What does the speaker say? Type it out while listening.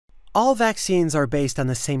All vaccines are based on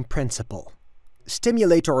the same principle: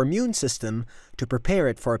 stimulate our immune system to prepare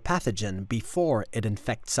it for a pathogen before it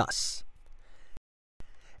infects us.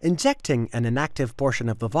 Injecting an inactive portion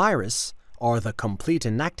of the virus, or the complete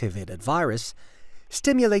inactivated virus,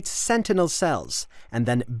 stimulates sentinel cells and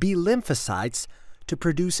then B lymphocytes to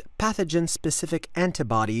produce pathogen-specific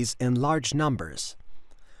antibodies in large numbers.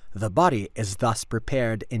 The body is thus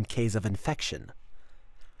prepared in case of infection.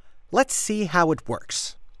 Let's see how it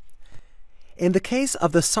works. In the case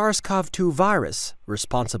of the SARS-CoV-2 virus,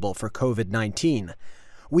 responsible for COVID-19,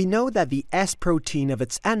 we know that the S protein of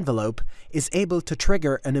its envelope is able to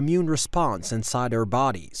trigger an immune response inside our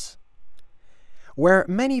bodies. Where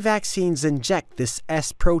many vaccines inject this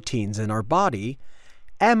S proteins in our body,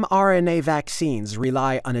 mRNA vaccines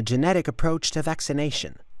rely on a genetic approach to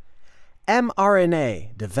vaccination.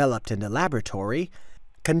 mRNA, developed in the laboratory,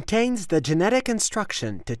 contains the genetic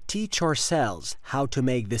instruction to teach our cells how to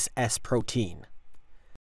make this S protein.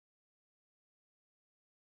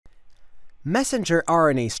 Messenger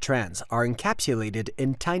RNA strands are encapsulated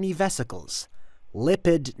in tiny vesicles,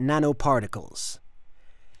 lipid nanoparticles.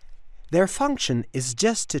 Their function is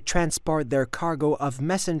just to transport their cargo of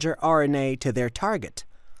messenger RNA to their target,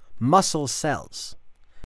 muscle cells.